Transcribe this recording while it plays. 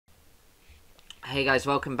Hey guys,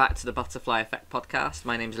 welcome back to the Butterfly Effect podcast.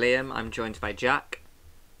 My name's Liam, I'm joined by Jack.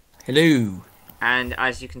 Hello. And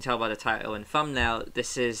as you can tell by the title and thumbnail,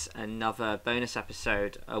 this is another bonus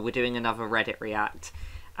episode. We're doing another Reddit React.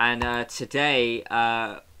 And today,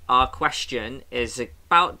 our question is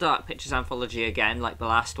about Dark Pictures Anthology again, like the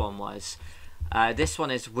last one was. This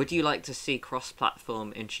one is, would you like to see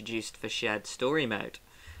cross-platform introduced for shared story mode?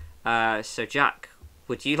 So Jack,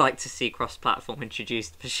 would you like to see cross-platform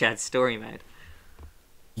introduced for shared story mode?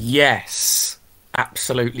 Yes,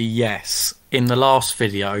 absolutely yes. In the last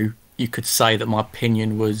video, you could say that my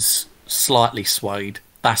opinion was slightly swayed.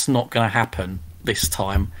 That's not going to happen this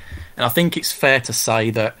time. And I think it's fair to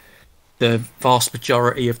say that the vast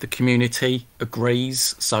majority of the community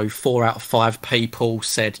agrees. So 4 out of 5 people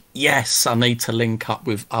said, yes, I need to link up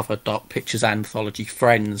with other Dark Pictures Anthology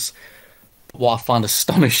friends. What I find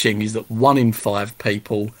astonishing is that 1 in 5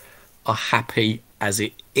 people are happy as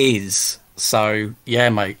it is. So, yeah,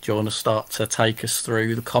 mate, do you want to start to take us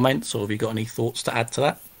through the comments, or have you got any thoughts to add to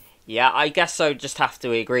that? Yeah, I guess I would just have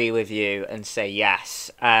to agree with you and say yes.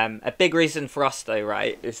 A big reason for us, though,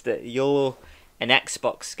 right, is that you're an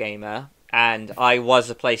Xbox gamer, and I was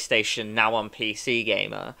a PlayStation, now on PC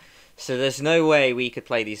gamer. So there's no way we could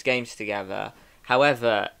play these games together.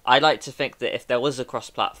 However, I like to think that if there was a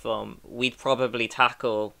cross-platform, we'd probably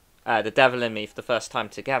tackle The Devil in Me for the first time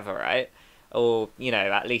together, right? Or, you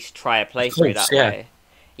know, at least try a playthrough that way.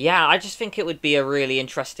 Yeah, I just think it would be a really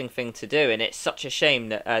interesting thing to do, and it's such a shame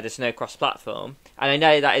that there's no cross-platform. And I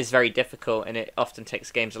know that is very difficult, and it often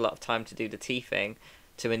takes games a lot of time to do the teething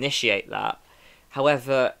to initiate that.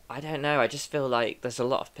 However, I don't know, I just feel like there's a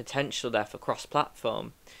lot of potential there for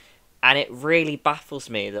cross-platform. And it really baffles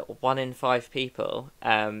me that 1 in 5 people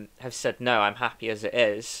have said, no, I'm happy as it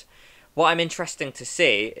is. What I'm interested to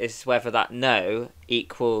see is whether that no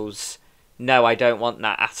equals, no, I don't want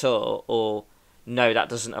that at all, or no, that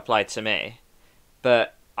doesn't apply to me.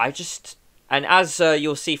 But I just... And as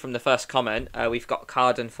you'll see from the first comment, we've got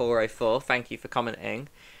Carden404, thank you for commenting.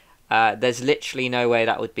 There's literally no way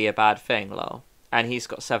that would be a bad thing, lol. And he's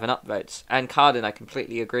got 7 upvotes. And Carden, I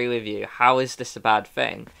completely agree with you. How is this a bad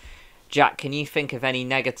thing? Jack, can you think of any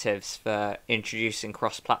negatives for introducing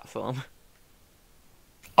cross-platform?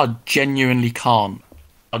 I genuinely can't.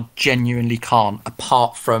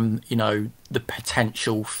 Apart from, you know, the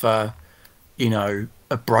potential for, you know,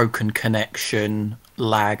 a broken connection,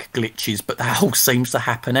 lag, glitches, but that all seems to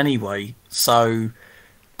happen anyway. So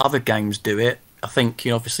other games do it. I think,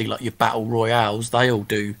 you know, obviously like your battle royales, they all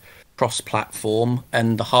do cross-platform,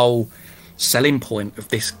 and the whole selling point of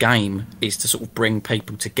this game is to sort of bring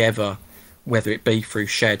people together, whether it be through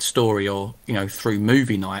shared story or, you know, through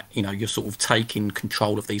movie night. You know, you're sort of taking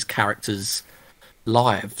control of these characters'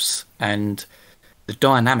 lives, and the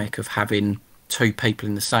dynamic of having 2 people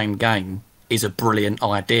in the same game is a brilliant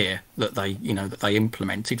idea that they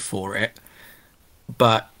implemented for it.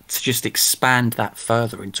 But to just expand that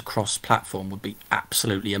further into cross-platform would be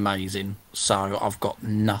absolutely amazing. So I've got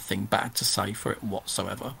nothing bad to say for it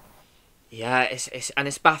whatsoever. Yeah,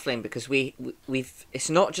 it's baffling because we've it's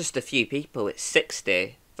not just a few people, it's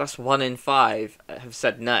 60. That's 1 in 5 have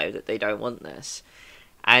said no, that they don't want this.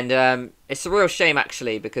 And it's a real shame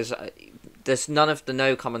actually, because there's none of the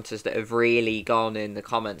no commenters that have really gone in the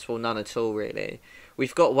comments. Well, none at all really.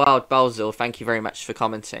 We've got Wild Balzil, thank you very much for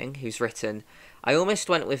commenting, who's written, I almost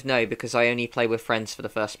went with no because I only play with friends for the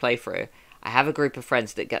first playthrough. I have a group of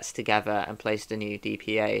friends that gets together and plays the new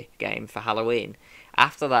DPA game for Halloween.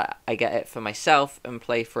 After that, I get it for myself and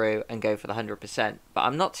play through and go for the 100%. But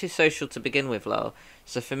I'm not too social to begin with, lol.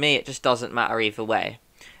 So for me, it just doesn't matter either way.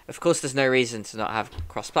 Of course, there's no reason to not have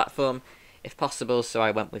cross-platform, if possible, so I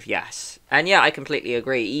went with yes. And yeah, I completely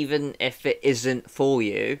agree. Even if it isn't for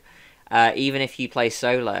you, even if you play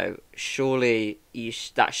solo, surely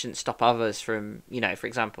that shouldn't stop others from, you know, for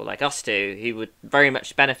example, like us two, who would very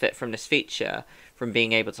much benefit from this feature, from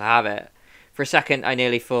being able to have it. For a second, I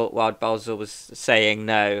nearly thought Wild Balzil was saying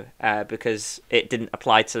no because it didn't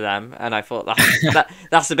apply to them, and I thought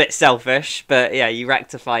that's a bit selfish, but yeah, you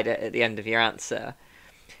rectified it at the end of your answer.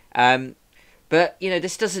 But, you know,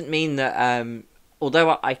 this doesn't mean that,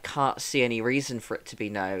 although I can't see any reason for it to be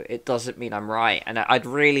no, it doesn't mean I'm right. And I'd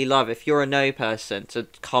really love, if you're a no person, to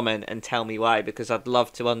comment and tell me why, because I'd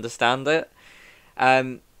love to understand it.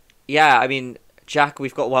 Yeah, I mean, Jack,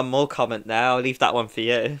 we've got one more comment now. I'll leave that one for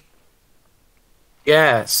you.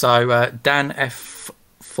 Yeah, so Dan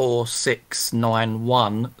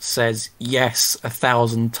F4691 says yes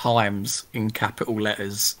 1,000 times in capital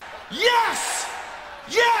letters. Yes!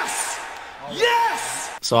 Yes!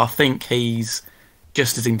 Yes! So I think he's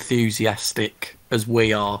just as enthusiastic as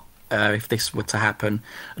we are if this were to happen.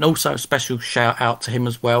 And also a special shout out to him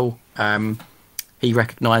as well. He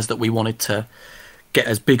recognised that we wanted to get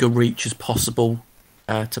as big a reach as possible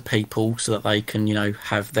to people so that they can,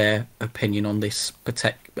 have their opinion on this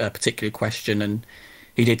particular question, and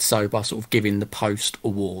he did so by sort of giving the post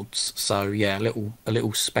awards. So yeah, a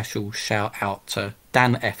little special shout out to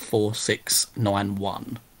Dan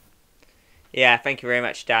F4691. Yeah, thank you very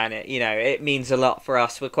much, Dan. It means a lot for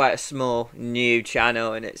us. We're quite a small, new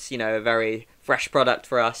channel, and it's, a very fresh product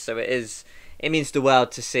for us. So it means the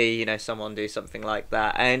world to see, someone do something like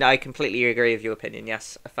that. And I completely agree with your opinion.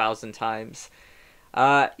 Yes, 1,000 times.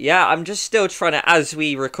 Yeah, I'm just still trying to, as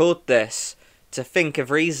we record this, to think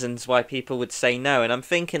of reasons why people would say no. And I'm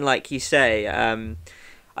thinking, like you say,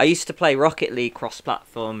 I used to play Rocket League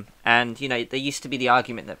cross-platform, and, there used to be the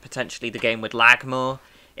argument that potentially the game would lag more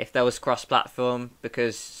if there was cross-platform,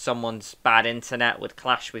 because someone's bad internet would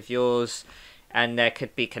clash with yours, and there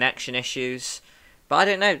could be connection issues. But I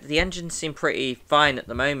don't know, the engines seem pretty fine at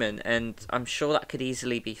the moment, and I'm sure that could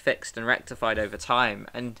easily be fixed and rectified over time.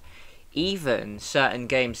 And even certain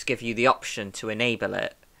games give you the option to enable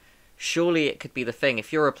it. Surely it could be the thing.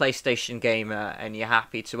 If you're a PlayStation gamer and you're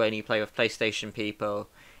happy to only play with PlayStation people,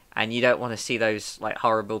 and you don't want to see those like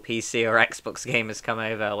horrible PC or Xbox gamers come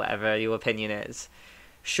over, whatever your opinion is,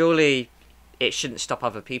 surely it shouldn't stop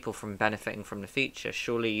other people from benefiting from the feature.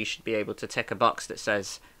 Surely you should be able to tick a box that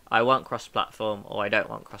says, I want cross-platform or I don't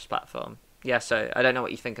want cross-platform. Yeah, so I don't know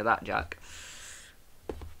what you think of that, Jack.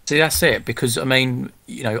 See, that's it, because, I mean,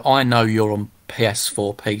 I know you're on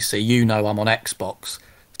PS4, PC, I'm on Xbox.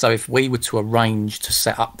 So if we were to arrange to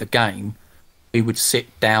set up the game, we would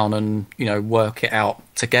sit down and, work it out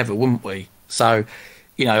together, wouldn't we? So,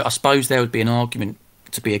 I suppose there would be an argument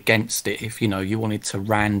to be against it if, you wanted to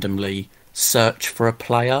randomly search for a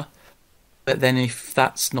player. But then if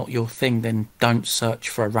that's not your thing, then don't search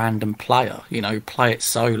for a random player. Play it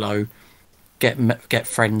solo, get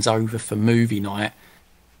friends over for movie night,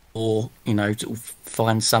 or, to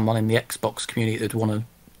find someone in the Xbox community that'd want to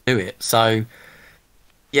do it. So,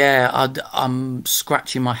 yeah, I'm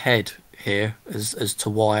scratching my head here as to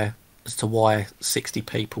why 60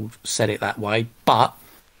 people said it that way. But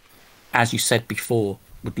as you said before,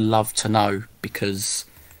 would love to know, because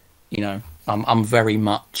I'm very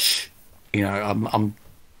much I'm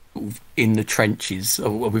in the trenches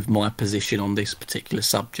with my position on this particular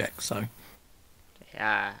subject. So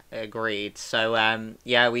yeah, agreed. So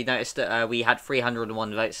yeah, we noticed that we had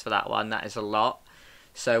 301 votes for that one. That is a lot.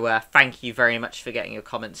 So thank you very much for getting your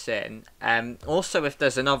comments in. Also, if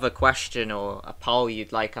there's another question or a poll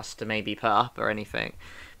you'd like us to maybe put up or anything,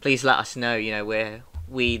 please let us know.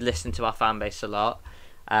 We listen to our fan base a lot,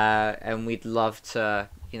 and we'd love to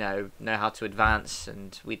know how to advance,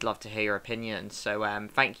 and we'd love to hear your opinions. So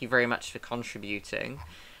thank you very much for contributing,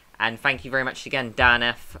 and thank you very much again, Dan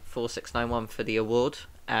F4691, for the award.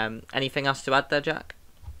 Anything else to add there, Jack?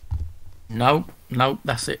 No,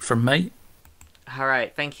 that's it from me. All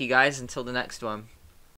right, thank you guys. Until the next one.